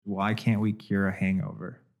why can't we cure a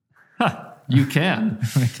hangover? You can.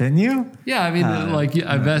 Can you? Yeah, I mean,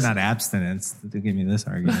 I bet not abstinence to give me this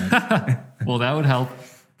argument. Well, that would help.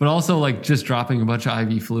 But also, like, just dropping a bunch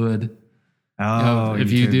of IV fluid. Oh,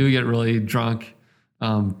 if you do get really drunk,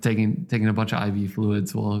 taking a bunch of IV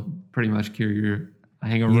fluids will pretty much cure your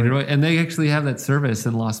hangover. Yeah. And they actually have that service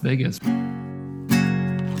in Las Vegas.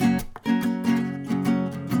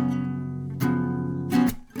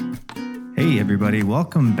 Hey, everybody.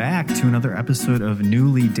 Welcome back to another episode of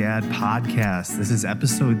Newly Dad Podcast. This is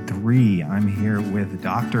episode 3. I'm here with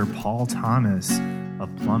Dr. Paul Thomas of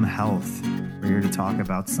Plum Health. We're here to talk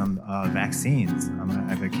about some vaccines. I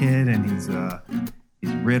have a kid, and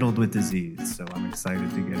he's riddled with disease, so I'm excited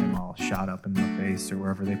to get him all shot up in the face or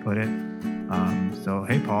wherever they put it. So,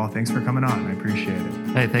 hey, Paul, thanks for coming on. I appreciate it.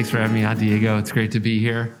 Hey, thanks for having me on, Diego. It's great to be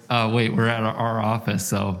here. Wait, we're at our office,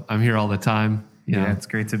 so I'm here all the time. Yeah, it's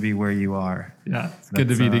great to be where you are. Yeah, it's good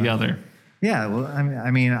to be together. Yeah, well,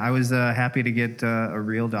 I mean, I was happy to get a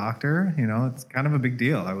real doctor. You know, it's kind of a big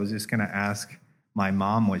deal. I was just going to ask my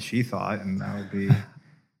mom what she thought, and that would be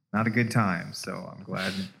not a good time. So I'm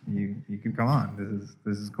glad you can come on.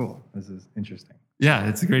 This is cool. This is interesting. Yeah,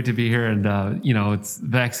 it's great to be here. And,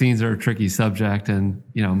 vaccines are a tricky subject, and,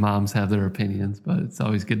 moms have their opinions, but it's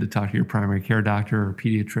always good to talk to your primary care doctor or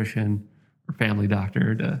pediatrician or family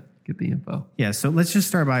doctor to get the info. Yeah, so let's just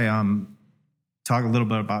start by talk a little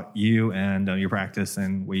bit about you and your practice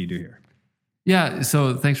and what you do here. Yeah,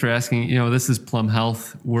 so thanks for asking. This is Plum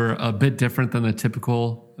Health. We're a bit different than the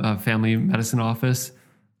typical family medicine office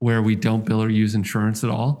where we don't bill or use insurance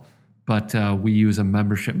at all, but we use a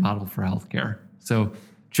membership model for healthcare. So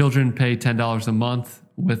children pay $10 a month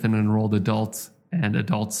with an enrolled adult, and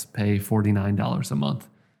adults pay $49 a month,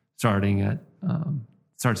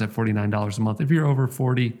 starts at $49 a month. If you're over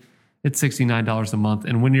 40, it's $69 a month.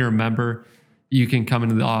 And when you're a member, you can come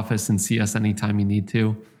into the office and see us anytime you need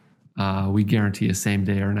to. We guarantee a same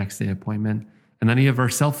day or next day appointment. And then you have our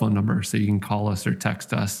cell phone number, so you can call us or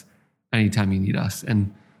text us anytime you need us.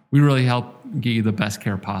 And we really help get you the best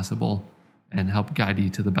care possible and help guide you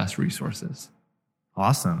to the best resources.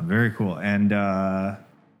 Awesome. Very cool. And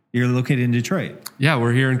you're located in Detroit. Yeah,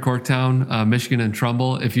 we're here in Corktown, Michigan, and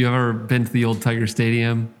Trumbull. If you've ever been to the old Tiger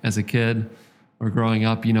Stadium as a kid or growing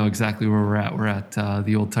up, you know exactly where we're at. We're at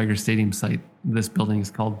the old Tiger Stadium site. This building is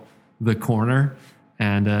called The Corner,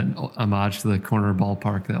 and an homage to the corner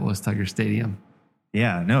ballpark that was Tiger Stadium.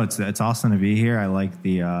 Yeah, no, it's awesome to be here. I like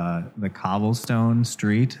the cobblestone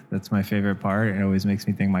street. That's my favorite part. It always makes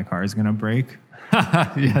me think my car is going to break.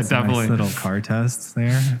 Yeah, definitely. Nice little car tests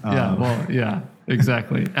there. Yeah,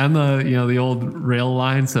 exactly. And the old rail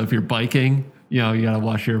line. So if you're biking, you got to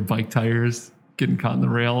wash your bike tires getting caught in the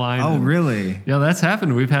rail line. Oh, really? Yeah, that's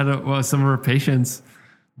happened. We've had some of our patients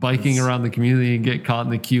biking around the community and get caught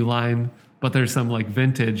in the queue line. But there's some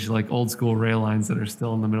vintage, old school rail lines that are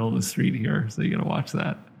still in the middle of the street here. So you got to watch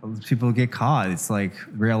that. People get caught. It's like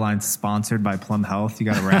rail lines sponsored by Plum Health. You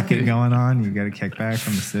got a racket going on. You got a kickback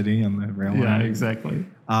from the city on the rail line. Yeah, exactly.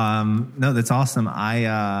 No, that's awesome.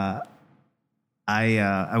 I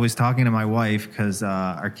was talking to my wife because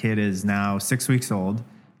our kid is now 6 weeks old.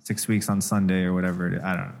 6 weeks on Sunday or whatever.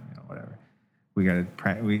 I don't know, whatever.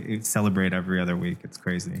 We celebrate every other week. It's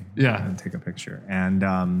crazy. Yeah. And take a picture. And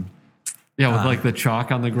with the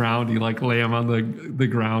chalk on the ground, you lay them on the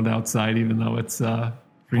ground outside, even though it's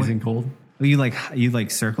freezing cold. You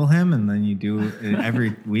circle him and then you do it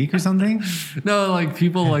every week or something? No,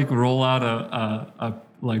 people roll out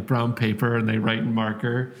a brown paper and they write in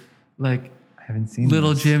marker. I haven't seen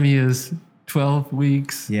little this. Jimmy is 12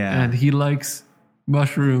 weeks. Yeah. And he likes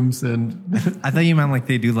mushrooms. And I thought you meant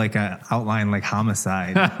they do a outline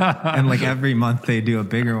homicide. And every month they do a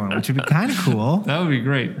bigger one, which would be kind of cool. That would be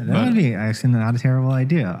great. That would be actually not a terrible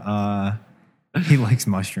idea. He likes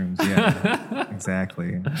mushrooms. Yeah,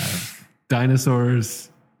 exactly. Dinosaurs.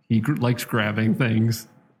 He likes grabbing things.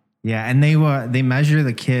 Yeah, and they measure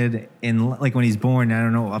the kid in when he's born. I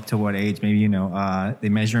don't know up to what age. Maybe they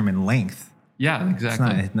measure him in length. Yeah,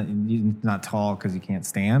 exactly. It's not tall because he can't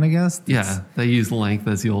stand, I guess. They use length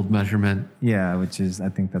as the old measurement. Yeah, I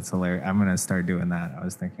think that's hilarious. I'm gonna start doing that. I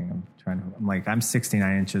was thinking I'm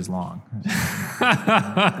 69 inches long.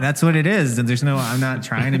 That's what it is. I'm not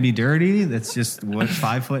trying to be dirty. That's just what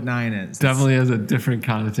 5'9" is. Definitely has a different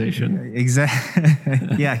connotation.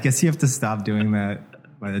 Exactly. Yeah, I guess you have to stop doing that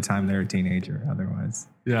by the time they're a teenager. Otherwise,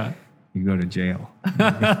 yeah, you go to jail.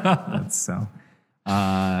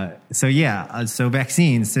 So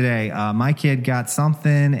vaccines today. My kid got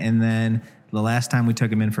something, and then the last time we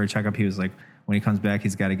took him in for a checkup, he was when he comes back,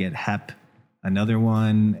 he's got to get Hep, another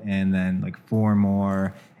one, and then 4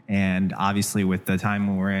 more. And obviously with the time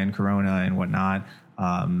when we're in Corona and whatnot,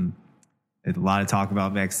 a lot of talk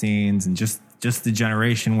about vaccines and just the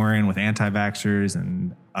generation we're in with anti-vaxxers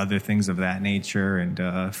and other things of that nature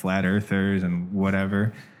and flat earthers and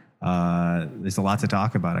whatever. There's a lot to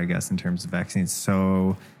talk about, I guess, in terms of vaccines.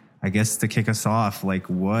 So I guess to kick us off, like,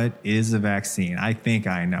 what is a vaccine? I think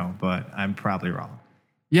I know, but I'm probably wrong.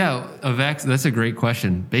 Yeah, that's a great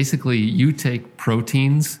question. Basically, you take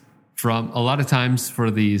proteins from, a lot of times for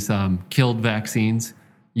these killed vaccines,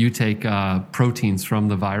 you take proteins from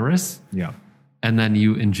the virus. Yeah. And then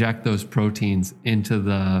you inject those proteins into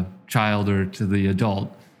the child or to the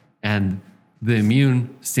adult, and the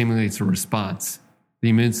immune stimulates a response. The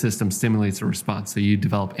immune system stimulates a response. So you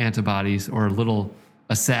develop antibodies or little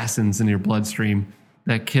assassins in your bloodstream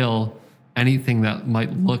that kill anything that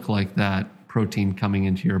might look like that protein coming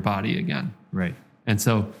into your body again. Right. And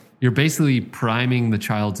so you're basically priming the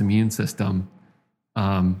child's immune system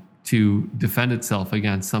to defend itself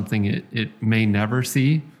against something it may never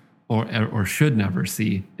see or should never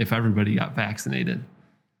see if everybody got vaccinated.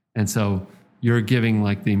 And so you're giving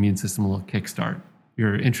like the immune system a little kickstart.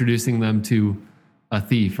 You're introducing them to a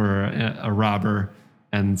thief or a robber.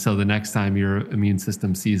 And so the next time your immune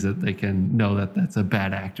system sees it, they can know that that's a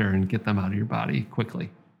bad actor and get them out of your body quickly.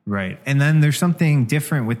 Right. And then there's something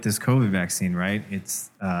different with this COVID vaccine, right? It's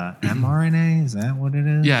mRNA. Is that what it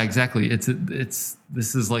is? Yeah, exactly. This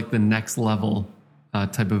is like the next level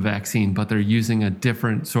type of vaccine, but they're using a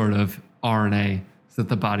different sort of RNA so that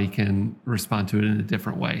the body can respond to it in a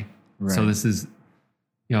different way. Right. So this is,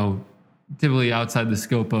 typically outside the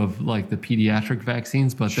scope of like the pediatric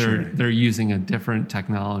vaccines, but they're using a different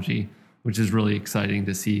technology, which is really exciting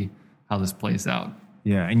to see how this plays out.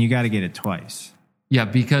 Yeah, and you got to get it twice. Yeah,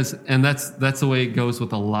 because that's the way it goes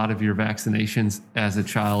with a lot of your vaccinations as a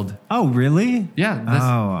child. Oh, really? Yeah.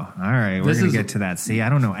 All right. We're gonna get to that. See, I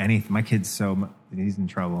don't know anything. My kid's he's in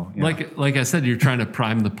trouble. Like I said, you're trying to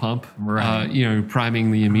prime the pump. Right. You're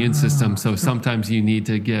priming the immune system. So sometimes you need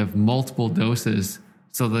to give multiple doses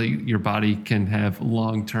so that your body can have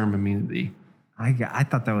long-term immunity. I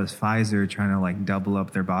thought that was Pfizer trying to like double up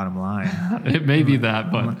their bottom line. It may be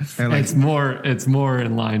that, but it's more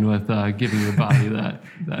in line with giving your body that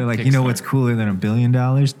they're like, you know what's cooler than $1 billion?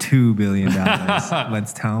 $2 billion.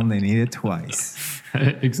 Let's tell them they need it twice.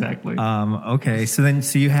 Exactly. Okay. So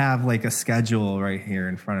you have like a schedule right here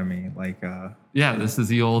in front of me. Like, yeah, this is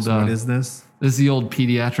the old. So what is this? This is the old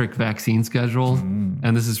pediatric vaccine schedule,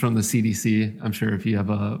 and this is from the CDC. I'm sure if you have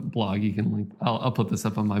a blog, you can link. I'll put this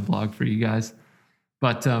up on my blog for you guys.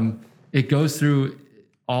 But it goes through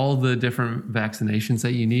all the different vaccinations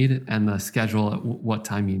that you need and the schedule at what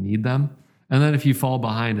time you need them. And then if you fall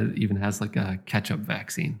behind, it even has like a catch-up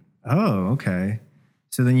vaccine. Oh, okay.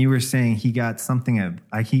 So then you were saying he got something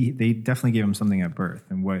they definitely gave him something at birth.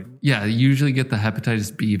 And what? Yeah, you usually get the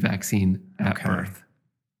hepatitis B vaccine at birth.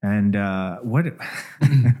 And what is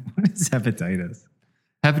hepatitis?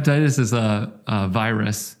 Hepatitis is a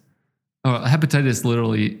virus. Oh, hepatitis is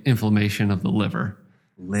literally inflammation of the liver.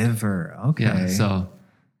 Liver, okay. Yeah, so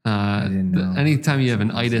anytime you have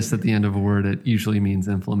an itis at the end of a word, it usually means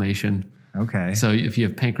inflammation. Okay. So if you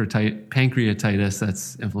have pancreatitis,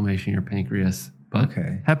 that's inflammation in your pancreas. But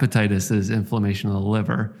hepatitis is inflammation of the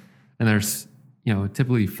liver. And there's,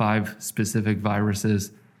 typically 5 specific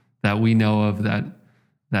viruses that we know of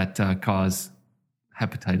that cause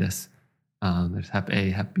hepatitis. There's Hep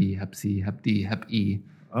A, Hep B, Hep C, Hep D, Hep E.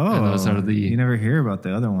 Oh, and those are you never hear about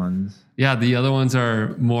the other ones. Yeah, the other ones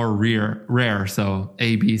are more rare. So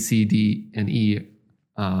A, B, C, D, and E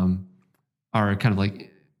are kind of like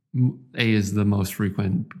A is the most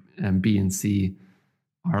frequent, and B and C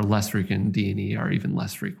are less frequent. D and E are even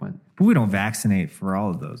less frequent. But we don't vaccinate for all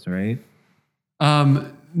of those, right?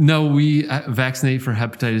 No, we vaccinate for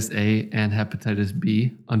hepatitis A and hepatitis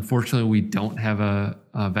B. Unfortunately, we don't have a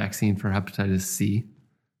vaccine for hepatitis C.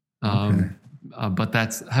 But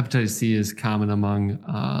hepatitis C is common among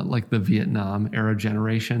like the Vietnam era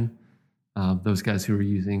generation. Those guys who were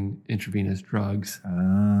using intravenous drugs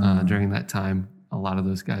during that time, a lot of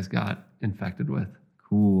those guys got infected with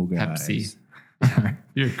cool guys. Hep C.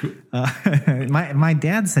 You're cool. My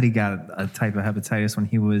dad said he got a type of hepatitis when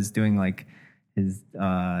he was doing like his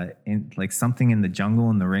something in the jungle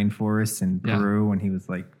in the rainforest in Peru when he was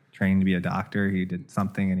like trained to be a doctor. He did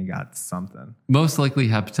something and he got something. Most likely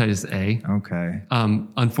hepatitis A. Okay.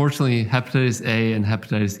 Unfortunately, hepatitis A and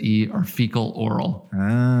hepatitis E are fecal oral.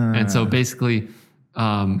 And so basically,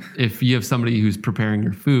 if you have somebody who's preparing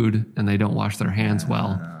your food and they don't wash their hands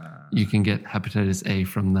well, you can get hepatitis A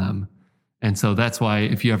from them. And so that's why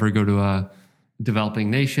if you ever go to a developing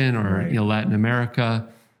nation or Latin America,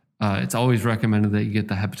 it's always recommended that you get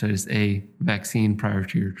the hepatitis A vaccine prior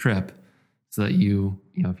to your trip so that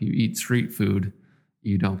if you eat street food,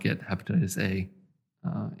 you don't get hepatitis A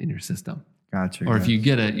in your system. Gotcha. Or if you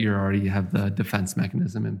get it, you already have the defense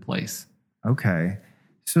mechanism in place. Okay.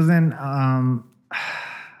 So then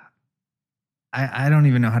I don't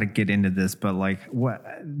even know how to get into this, but like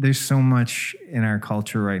there's so much in our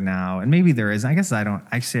culture right now, and maybe there is. I guess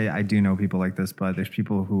I do know people like this, but there's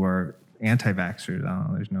people who are anti-vaxxers. I don't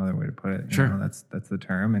know. There's no other way to put it. Sure. That's the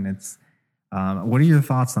term. And it's, what are your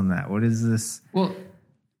thoughts on that? What is this? Well,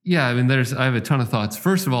 yeah, I mean, I have a ton of thoughts.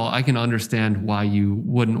 First of all, I can understand why you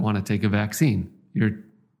wouldn't want to take a vaccine.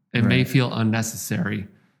 It may feel unnecessary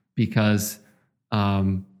because,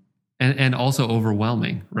 and also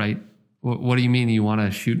overwhelming, right? What do you mean you want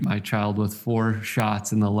to shoot my child with 4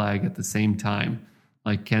 shots in the leg at the same time?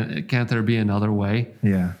 Like, can't there be another way?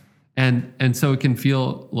 Yeah. And so it can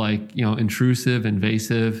feel like, intrusive,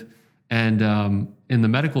 invasive. And in the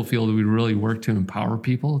medical field, we really work to empower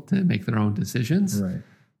people to make their own decisions. Right.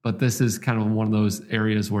 But this is kind of one of those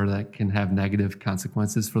areas where that can have negative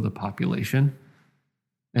consequences for the population.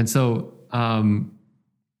 And so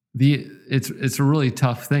it's a really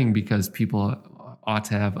tough thing because people ought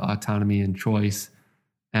to have autonomy and choice,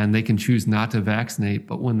 and they can choose not to vaccinate.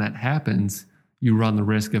 But when that happens, you run the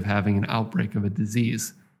risk of having an outbreak of a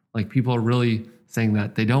disease. Like, people are really saying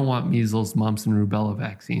that they don't want measles, mumps, and rubella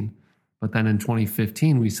vaccine. But then in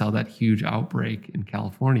 2015, we saw that huge outbreak in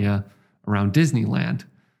California around Disneyland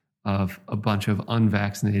of a bunch of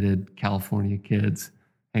unvaccinated California kids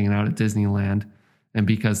hanging out at Disneyland. And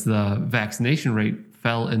because the vaccination rate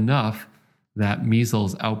fell enough, that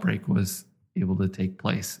measles outbreak was able to take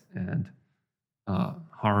place and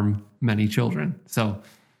harm many children. So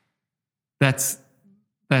that's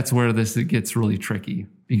where this gets really tricky,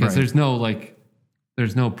 because there's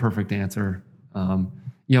no perfect answer.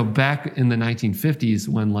 Back in the 1950s,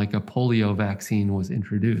 when like a polio vaccine was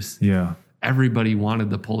introduced, everybody wanted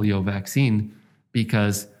the polio vaccine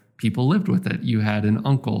because people lived with it. You had an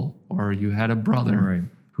uncle or you had a brother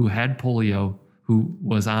who had polio, who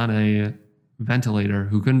was on a ventilator,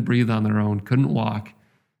 who couldn't breathe on their own, couldn't walk,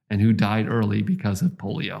 and who died early because of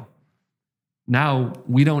polio. Now,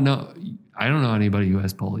 we don't know. I don't know anybody who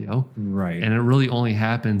has polio. Right. And it really only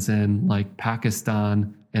happens in like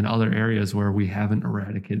Pakistan and other areas where we haven't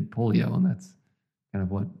eradicated polio. And that's kind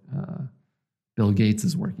of what Bill Gates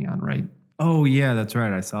is working on, right? Oh, yeah, that's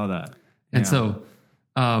right. I saw that. And so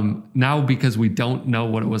now, because we don't know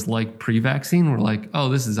what it was like pre-vaccine, we're like, oh,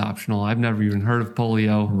 this is optional. I've never even heard of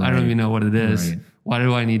polio. Right. I don't even know what it is. Right. Why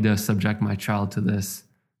do I need to subject my child to this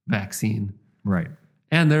vaccine? Right.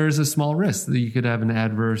 And there is a small risk that you could have an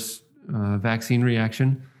adverse vaccine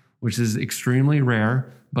reaction, which is extremely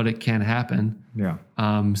rare, but it can happen. Yeah.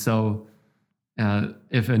 So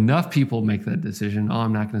if enough people make that decision,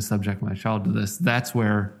 I'm not going to subject my child to this, that's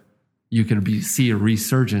where you can see a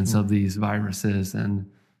resurgence of these viruses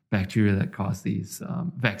and bacteria that cause these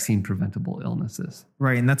vaccine preventable illnesses.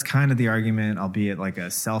 Right. And that's kind of the argument, albeit like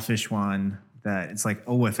a selfish one, that it's like,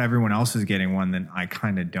 oh, if everyone else is getting one, then I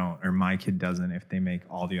kind of don't, or my kid doesn't if they make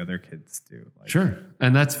all the other kids do. Like, sure.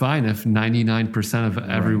 And that's fine if 99% of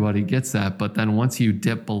everybody gets that. But then once you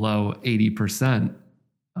dip below 80%,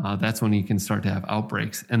 that's when you can start to have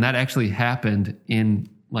outbreaks. And that actually happened in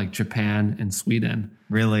like Japan and Sweden.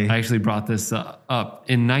 Really? I actually brought this up.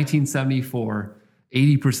 In 1974,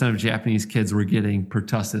 80% of Japanese kids were getting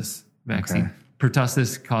pertussis vaccine. Okay.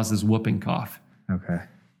 Pertussis causes whooping cough. Okay.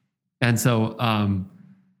 And so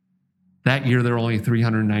that year, there were only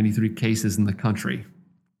 393 cases in the country.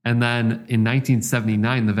 And then in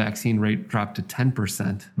 1979, the vaccine rate dropped to 10%.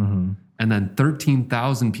 Mm-hmm. And then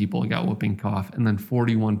 13,000 people got whooping cough. And then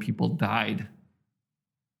 41 people died.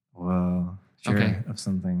 Whoa. Sure. Okay. Of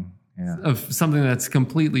something. Yeah. Of something that's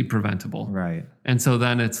completely preventable. Right. And so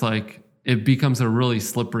then it's like, it becomes a really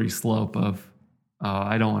slippery slope of,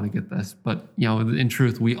 I don't want to get this. But, in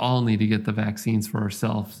truth, we all need to get the vaccines for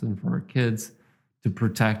ourselves and for our kids to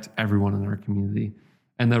protect everyone in our community.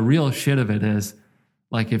 And the real shit of it is,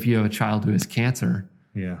 like, if you have a child who has cancer,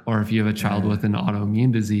 or if you have a child with an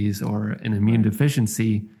autoimmune disease or an immune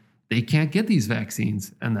deficiency, they can't get these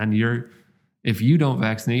vaccines. And then if you don't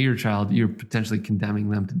vaccinate your child, you're potentially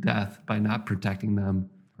condemning them to death by not protecting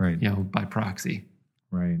them, by proxy.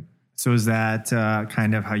 Right. So is that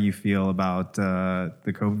kind of how you feel about the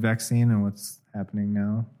COVID vaccine and what's happening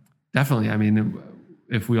now? Definitely. I mean,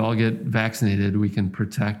 if we all get vaccinated, we can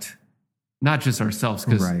protect not just ourselves,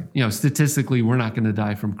 because statistically, we're not going to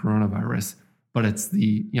die from coronavirus, but it's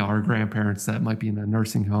our grandparents that might be in a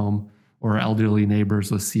nursing home, or elderly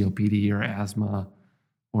neighbors with COPD or asthma,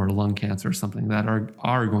 or lung cancer or something that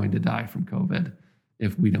are going to die from COVID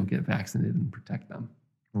if we don't get vaccinated and protect them.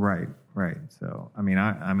 Right. So, I mean,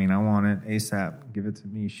 I want it ASAP. Give it to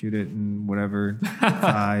me. Shoot it in whatever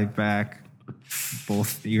thigh, back,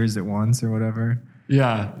 both ears at once or whatever.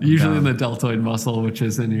 Yeah, usually in the deltoid muscle, which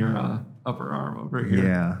is in your upper arm over here.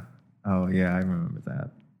 Yeah. Oh, yeah, I remember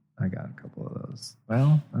that. I got a couple of those.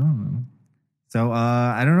 Well, I don't know. So,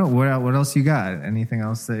 I don't know. What else you got? Anything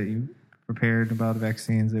else that you prepared about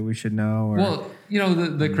vaccines that we should know? Or? Well,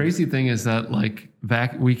 the crazy thing is that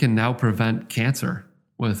we can now prevent cancer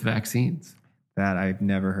with vaccines. That I've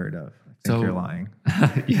never heard of. I think you're lying.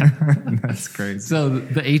 Yeah. That's crazy. So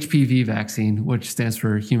the HPV vaccine, which stands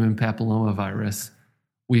for human papillomavirus,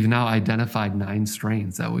 we've now identified 9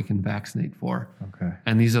 strains that we can vaccinate for. Okay.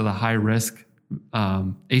 And these are the high risk.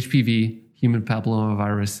 HPV, human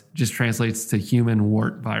papillomavirus, just translates to human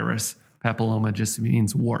wart virus. Papilloma just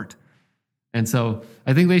means wart. And so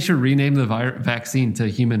I think they should rename the vaccine to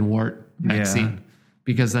human wart vaccine,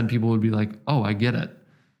 because then people would be like, oh, I get it.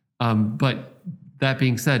 But that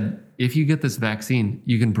being said, if you get this vaccine,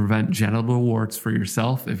 you can prevent genital warts for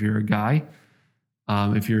yourself if you're a guy.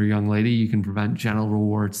 If you're a young lady, you can prevent genital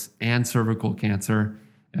warts and cervical cancer.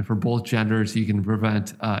 And for both genders, you can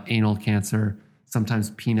prevent anal cancer,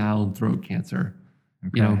 sometimes penile and throat cancer.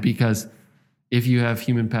 Okay. Because if you have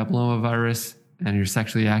human papillomavirus and you're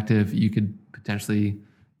sexually active, you could potentially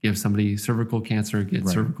give somebody cervical cancer, get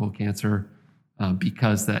cervical cancer,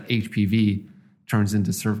 because that HPV turns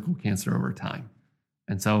into cervical cancer over time.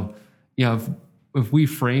 And so, if we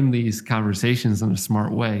frame these conversations in a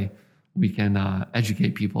smart way, we can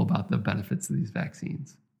educate people about the benefits of these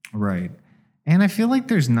vaccines. Right. And I feel like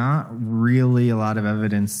there's not really a lot of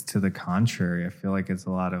evidence to the contrary. I feel like it's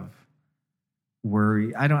a lot of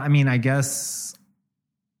worry. I guess,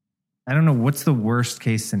 I don't know, what's the worst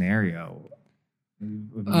case scenario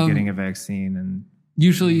of getting a vaccine? And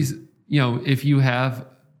usually, if you have,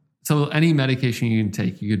 so any medication you can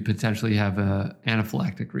take, you could potentially have an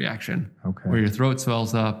anaphylactic reaction, where your throat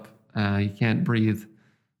swells up, you can't breathe.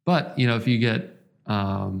 But, if you get,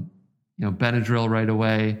 Benadryl right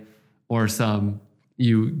away, or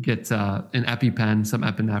you get an EpiPen, some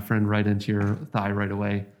epinephrine right into your thigh right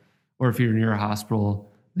away. Or if you're near a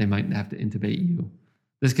hospital, they might have to intubate you.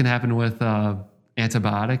 This can happen with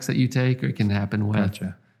antibiotics that you take, or it can happen with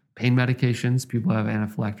pain medications. People have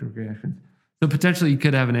anaphylactic reactions. So potentially you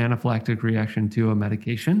could have an anaphylactic reaction to a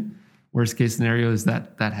medication. Worst case scenario is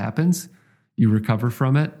that happens. You recover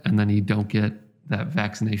from it, and then you don't get that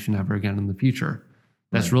vaccination ever again in the future.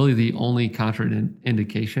 That's really the only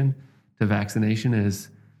contraindication to vaccination is,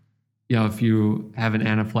 if you have an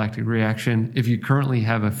anaphylactic reaction, if you currently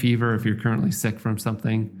have a fever, if you're currently sick from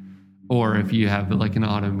something, or if you have like an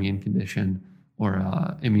autoimmune condition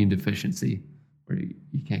or immune deficiency where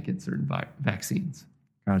you can't get certain vaccines.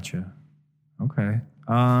 Gotcha. Okay.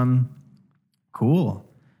 Cool.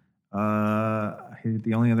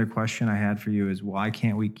 The only other question I had for you is, why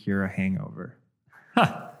can't we cure a hangover?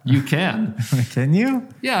 You can. Can you?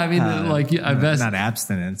 Yeah, I mean, I bet not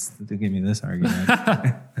abstinence to give me this argument.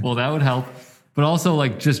 Well, that would help, but also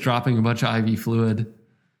just dropping a bunch of IV fluid.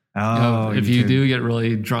 Oh, if you do get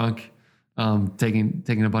really drunk, taking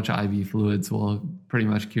a bunch of IV fluids will pretty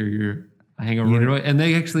much cure your hangover right away. And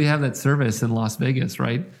they actually have that service in Las Vegas,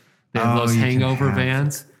 right? They have those hangover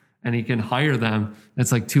vans, and you can hire them.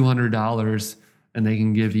 It's like $200, and they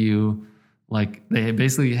can give you. They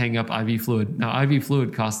basically hang up IV fluid. Now, IV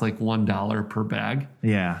fluid costs like $1 per bag.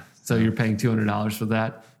 Yeah. So you're paying $200 for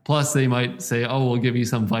that. Plus, they might say, "Oh, we'll give you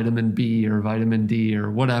some vitamin B or vitamin D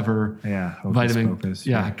or whatever." Yeah. Focus,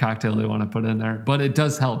 cocktail they want to put in there. But it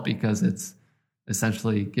does help because it's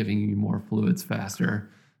essentially giving you more fluids faster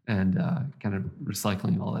and kind of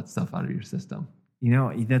recycling all that stuff out of your system.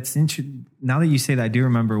 That's interesting. Now that you say that, I do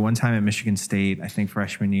remember one time at Michigan State, I think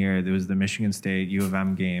freshman year, there was the Michigan State U of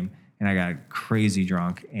M game. And I got crazy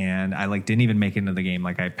drunk, and I didn't even make it into the game.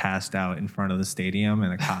 I passed out in front of the stadium,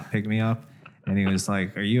 and a cop picked me up, and he was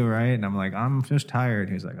like, "Are you all right?" And I'm like, "I'm just tired."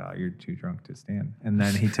 He was like, "Oh, you're too drunk to stand." And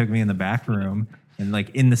then he took me in the back room, and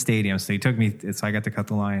in the stadium. So he took me. So I got to cut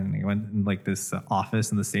the line, and he went in this office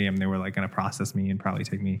in the stadium. They were going to process me and probably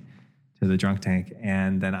take me to the drunk tank.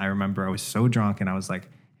 And then I remember I was so drunk, and I was like,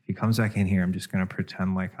 "If he comes back in here, I'm just going to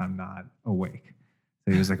pretend like I'm not awake."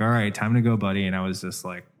 So he was like, "All right, time to go, buddy." And I was just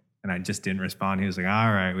like. And I just didn't respond. He was like,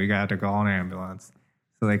 "All right, we got to call an ambulance."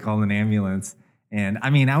 So they called an ambulance. And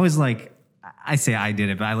I mean, I was I say I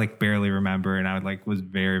did it, but I barely remember. And I was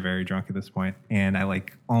very, very drunk at this point. And I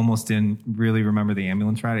almost didn't really remember the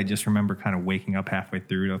ambulance ride. I just remember kind of waking up halfway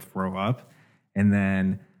through to throw up. And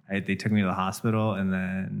then they took me to the hospital. And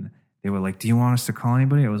then they were like, do you want us to call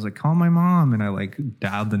anybody? I was like, call my mom. And I like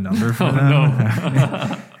dialed the number for them.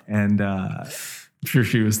 No. And I'm sure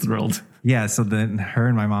she was thrilled. yeah, so then her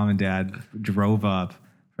and my mom and dad drove up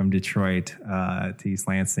from Detroit to East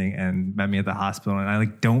Lansing and met me at the hospital. And I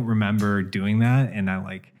like don't remember doing that. And I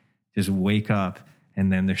like just wake up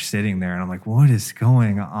and then they're sitting there and I'm like, what is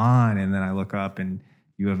going on? And then I look up and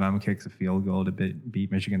U of M kicks a field goal to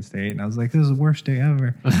beat Michigan State. And I was like, this is the worst day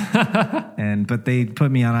ever. But they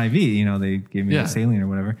put me on IV, they gave me the saline or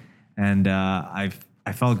whatever. And I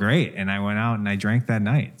felt great. And I went out and I drank that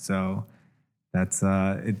night. So that's,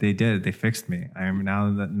 they did, they fixed me.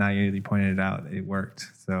 Now you pointed it out, it worked.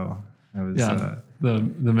 So I was, the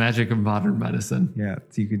magic of modern medicine. Yeah.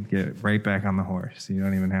 So you could get right back on the horse. You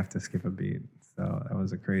don't even have to skip a beat. So that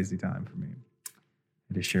was a crazy time for me.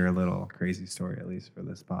 To share a little crazy story, at least for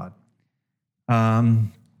this pod.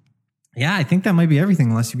 Yeah, I think that might be everything,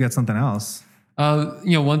 unless you've got something else.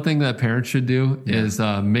 One thing that parents should do is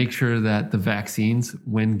make sure that the vaccines,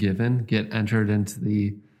 when given, get entered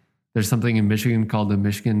into there's something in Michigan called the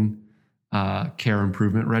Michigan Care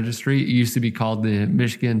Improvement Registry. It used to be called the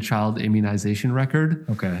Michigan Child Immunization Record.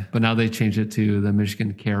 Okay. But now they changed it to the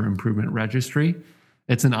Michigan Care Improvement Registry.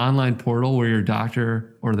 It's an online portal where your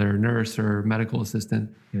doctor or their nurse or medical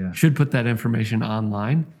assistant should put that information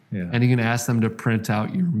online. Yeah. And you can ask them to print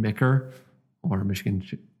out your MICR or Michigan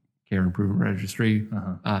Care Improvement Registry.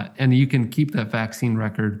 And you can keep that vaccine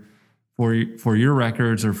record for your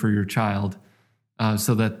records or for your child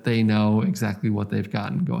so that they know exactly what they've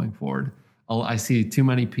gotten going forward. I see too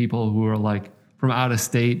many people who are like from out of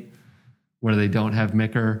state where they don't have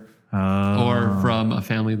MICR. Or from a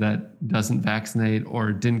family that doesn't vaccinate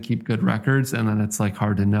or didn't keep good records. And then it's like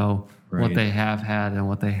hard to know what they have had and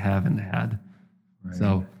what they haven't had. Right.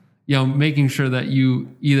 So, making sure that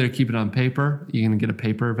you either keep it on paper, you can get a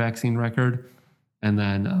paper vaccine record, and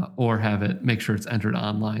then, or make sure it's entered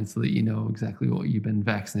online so that you know exactly what you've been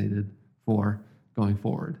vaccinated for going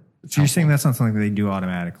forward. So you're saying that's not something that they do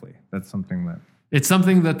automatically. That's something that... It's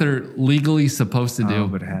something that they're legally supposed to do,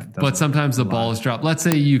 but sometimes the ball is dropped. Let's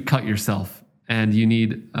say you cut yourself and you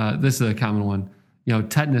need, this is a common one,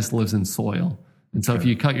 tetanus lives in soil. And so if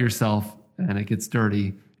you cut yourself and it gets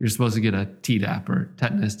dirty, you're supposed to get a Tdap or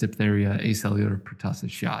tetanus, diphtheria, acellular pertussis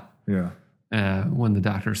shot. Yeah. When the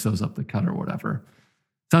doctor sews up the cut or whatever.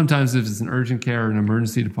 Sometimes if it's an urgent care or an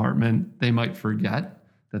emergency department, they might forget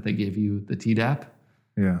that they gave you the Tdap.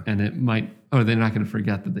 Yeah. And it might, or they're not going to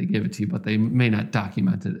forget that they gave it to you, but they may not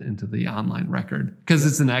document it into the online record because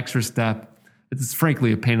it's an extra step. It's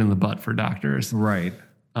frankly a pain in the butt for doctors. Right.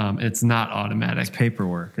 It's not automatic. It's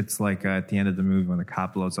paperwork. It's like at the end of the movie when the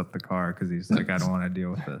cop blows up the car because he's like, I don't want to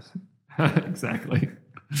deal with this. Exactly.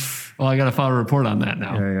 Well, I got to file a report on that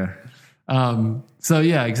now. Yeah. So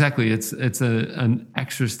yeah, exactly. It's an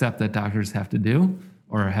extra step that doctors have to do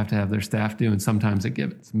or have to have their staff do. And sometimes it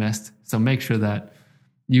gets missed. So make sure that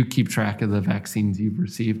you keep track of the vaccines you've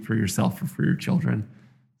received for yourself or for your children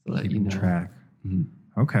so that you know. Track.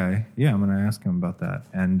 Mm-hmm. Okay. Yeah, I'm going to ask him about that.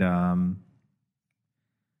 And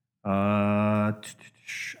I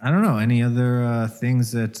don't know, any other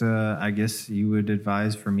things that I guess you would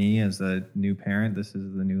advise for me as a new parent? This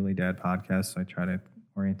is the Newly Dad podcast, so I try to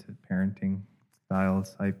orient to parenting style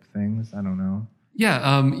type things. I don't know.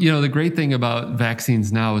 Yeah, the great thing about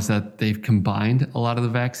vaccines now is that they've combined a lot of the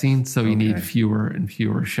vaccines, so you need fewer and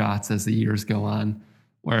fewer shots as the years go on.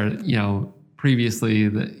 Where previously,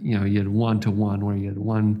 you had 1-to-1, where you had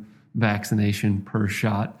one vaccination per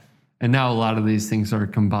shot, and now a lot of these things are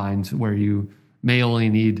combined, where you may only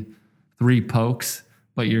need 3 pokes,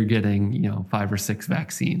 but you're getting 5 or 6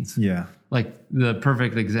 vaccines. Yeah, like the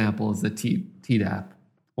perfect example is the Tdap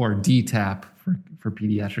or DTaP for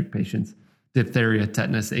pediatric patients. Diphtheria,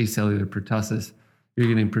 tetanus, acellular pertussis. You're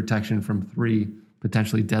getting protection from 3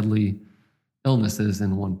 potentially deadly illnesses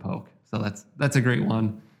in 1 poke. So that's a great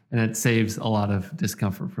one, and it saves a lot of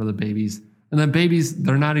discomfort for the babies. And then babies,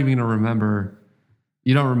 they're not even going to remember.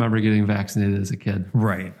 You don't remember getting vaccinated as a kid,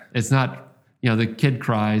 right? It's not. The kid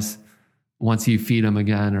cries once you feed them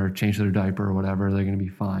again or change their diaper or whatever. They're going to be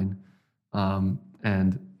fine,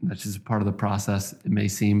 and that's just part of the process. It may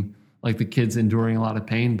seem like the kid's enduring a lot of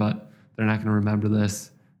pain, but they're not going to remember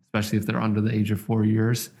this, especially if they're under the age of 4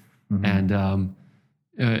 years. Mm-hmm.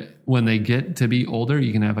 And when they get to be older,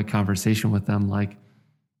 you can have a conversation with them like,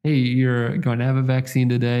 hey, you're going to have a vaccine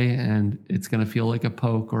today, and it's going to feel like a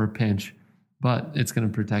poke or a pinch, but it's going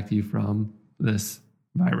to protect you from this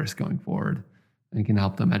virus going forward. And you can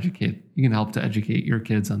help them educate. You can help to educate your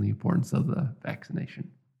kids on the importance of the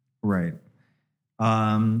vaccination. Right.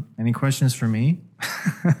 Any questions for me?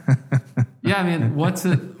 Yeah, I mean, what's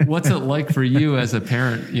it like for you as a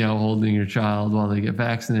parent, holding your child while they get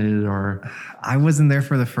vaccinated? Or I wasn't there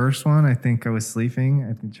for the first one. I think I was sleeping.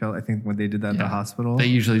 I think when they did that at the hospital. They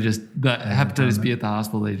usually the hepatitis B at the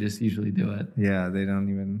hospital, they just usually do it. Yeah, they don't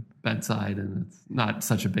even bedside, and it's not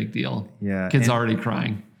such a big deal. Yeah. Kid's already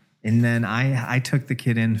crying. And then I took the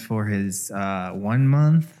kid in for his 1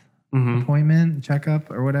 month appointment checkup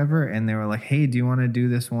or whatever, and they were like, "Hey, do you want to do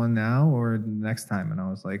this one now or next time?" And I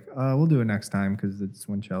was like, "We'll do it next time because it's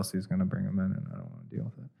when Chelsea's going to bring him in, and I don't want to deal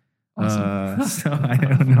with it." Awesome. So I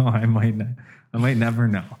don't know. I might never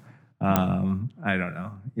know. I don't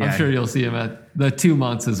know. Yeah, I'm sure you'll see him at the 2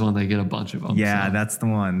 months is when they get a bunch of them. Yeah, so. That's the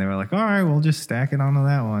one. They were like, "All right, we'll just stack it onto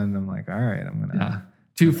that one." I'm like, "All right, I'm gonna." Yeah.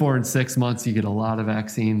 2, 4, and 6 months, you get a lot of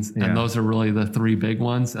vaccines, and those are really the 3 big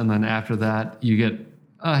ones. And then after that, you get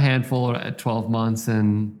a handful at 12 months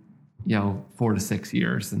and 4 to 6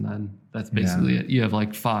 years, and then that's basically it. You have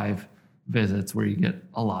like 5 visits where you get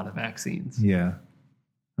a lot of vaccines. Yeah.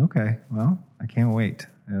 Okay. Well, I can't wait.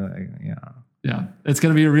 Yeah. It's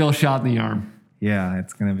going to be a real shot in the arm. Yeah,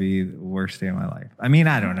 it's going to be the worst day of my life. I mean,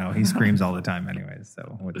 I don't know. He screams all the time anyways,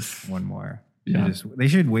 so what's one more? Yeah. They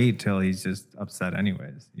should wait till he's just upset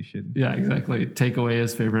anyways. You should. Yeah, exactly. Take away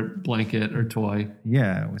his favorite blanket or toy.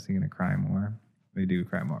 Yeah. Was he going to cry more? They do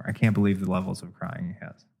cry more. I can't believe the levels of crying he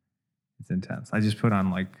has. It's intense. I just put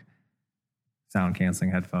on like sound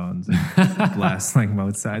canceling headphones and blast like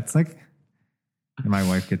Mozart. It's like, and my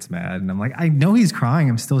wife gets mad and I'm like, I know he's crying.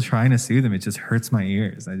 I'm still trying to soothe him. It just hurts my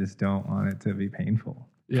ears. I just don't want it to be painful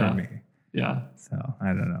for me. Yeah. So I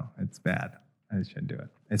don't know. It's bad. I just shouldn't do it.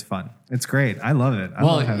 It's fun. It's great. I love it. I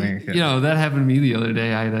love having a kid. That happened to me the other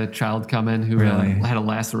day. I had a child come in who had a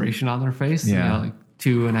laceration on their face. Yeah. Like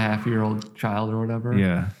 2.5-year-old child or whatever.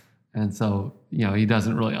 Yeah. And so, he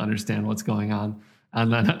doesn't really understand what's going on.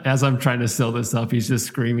 And then as I'm trying to sew this up, he's just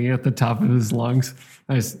screaming at the top of his lungs.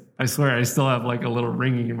 I swear I still have like a little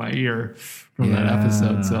ringing in my ear from that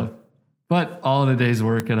episode. So, but all in a day's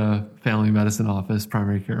work at a family medicine office,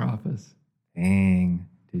 primary care office. Dang.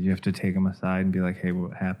 Did you have to take him aside and be like, "Hey,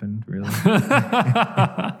 what happened? Really?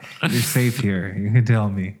 You're safe here. You can tell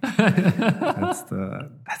me." That's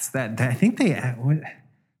that. I think they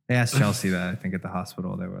asked Chelsea that. I think at the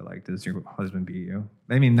hospital they were like, "Does your husband beat you?"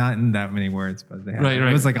 I mean, not in that many words, but they had,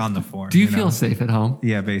 it was like on the form. Do you feel safe at home?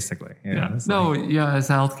 Yeah, basically. Yeah. No, as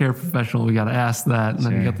a healthcare professional, we got to ask that, and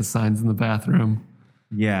then you got the signs in the bathroom.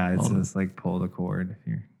 Yeah, it's just like pull the cord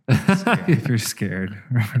if you're scared.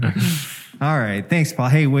 All right. Thanks, Paul.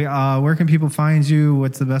 Hey, where can people find you?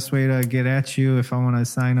 What's the best way to get at you if I want to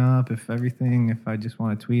sign up, if I just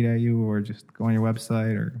want to tweet at you or just go on your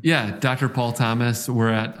website? Or Yeah, Dr. Paul Thomas. We're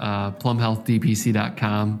at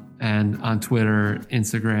plumhealthdpc.com and on Twitter,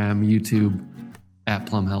 Instagram, YouTube at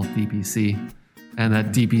plumhealthdpc. And that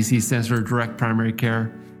DPC stands for Direct Primary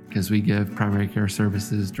Care because we give primary care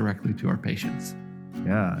services directly to our patients.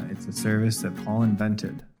 Yeah, it's a service that Paul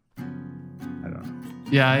invented.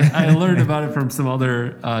 Yeah, I learned about it from some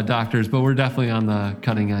other doctors, but we're definitely on the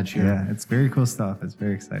cutting edge here. Yeah, it's very cool stuff. It's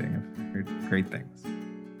very exciting. I've heard great things.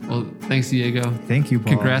 Well, thanks, Diego. Thank you,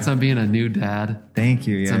 Paul. Congrats on being a new dad. Thank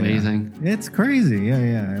you. It's amazing. Yeah. It's crazy.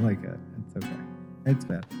 Yeah, I like it. It's okay. It's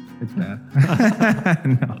bad.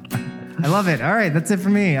 No. I love it. All right, that's it for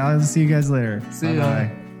me. I'll see you guys later. See ya.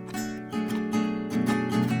 Bye.